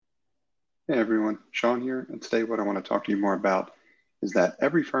Hey everyone, Sean here, and today what I want to talk to you more about is that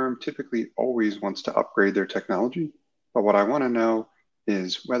every firm typically always wants to upgrade their technology, but what I want to know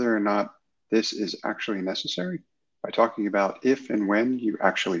is whether or not this is actually necessary by talking about if and when you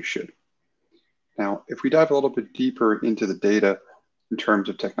actually should. Now, if we dive a little bit deeper into the data in terms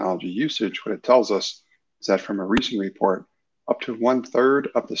of technology usage, what it tells us is that from a recent report, up to one third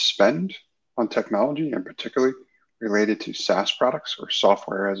of the spend on technology, and particularly related to SaaS products or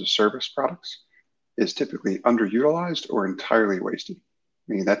software as a service products, is typically underutilized or entirely wasted,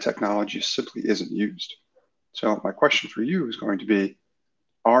 meaning that technology simply isn't used. So, my question for you is going to be,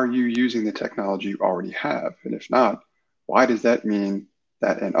 are you using the technology you already have? And if not, why does that mean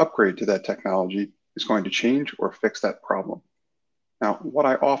that an upgrade to that technology is going to change or fix that problem? Now, what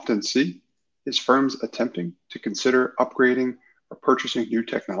I often see is firms attempting to consider upgrading or purchasing new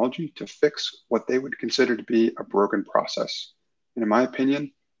technology to fix what they would consider to be a broken process. And in my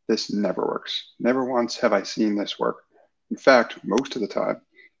opinion, this never works. Never once have I seen this work. In fact, most of the time,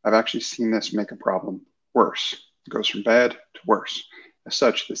 I've actually seen this make a problem worse. It goes from bad to worse. As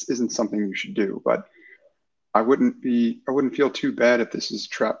such, this isn't something you should do, but I wouldn't feel too bad if this is a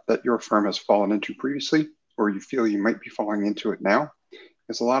trap that your firm has fallen into previously, or you feel you might be falling into it now,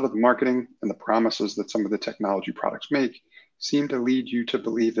 because a lot of the marketing and the promises that some of the technology products make seem to lead you to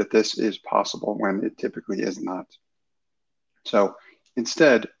believe that this is possible when it typically is not. So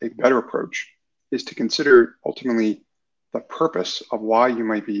instead, a better approach is to consider ultimately the purpose of why you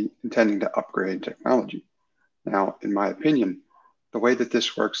might be intending to upgrade technology. Now, in my opinion, the way that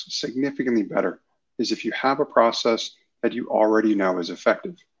this works significantly better is if you have a process that you already know is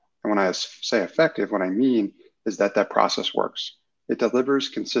effective. And when I say effective, what I mean is that that process works. It delivers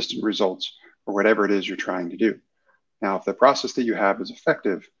consistent results for whatever it is you're trying to do. Now, if the process that you have is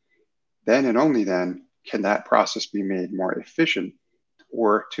effective, then and only then can that process be made more efficient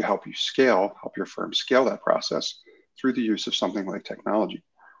or to help you scale, help your firm scale that process through the use of something like technology.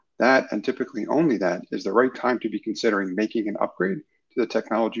 That, and typically only that, is the right time to be considering making an upgrade to the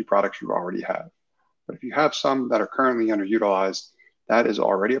technology products you already have. But if you have some that are currently underutilized, that is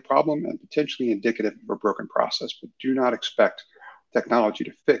already a problem and potentially indicative of a broken process. But do not expect technology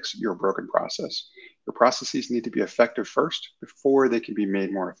to fix your broken process. Your processes need to be effective first before they can be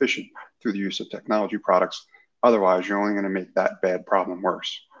made more efficient through the use of technology products. Otherwise, you're only going to make that bad problem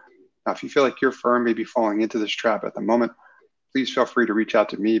worse. Now, if you feel like your firm may be falling into this trap at the moment, please feel free to reach out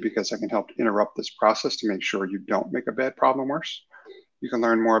to me because I can help interrupt this process to make sure you don't make a bad problem worse. You can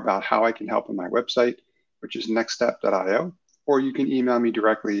learn more about how I can help on my website, which is nextstep.io, or you can email me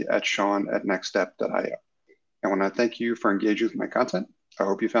directly at sean@nextstep.io. I want to thank you for engaging with my content. I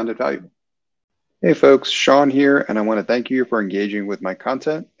hope you found it valuable. Hey folks, Sean here, and I want to thank you for engaging with my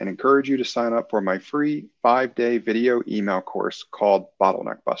content and encourage you to sign up for my free 5-day video email course called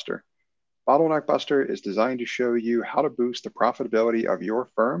Bottleneck Buster. Bottleneck Buster is designed to show you how to boost the profitability of your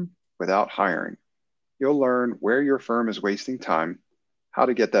firm without hiring. You'll learn where your firm is wasting time, how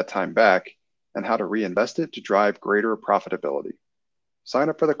to get that time back, and how to reinvest it to drive greater profitability. Sign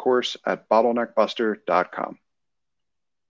up for the course at bottleneckbuster.com.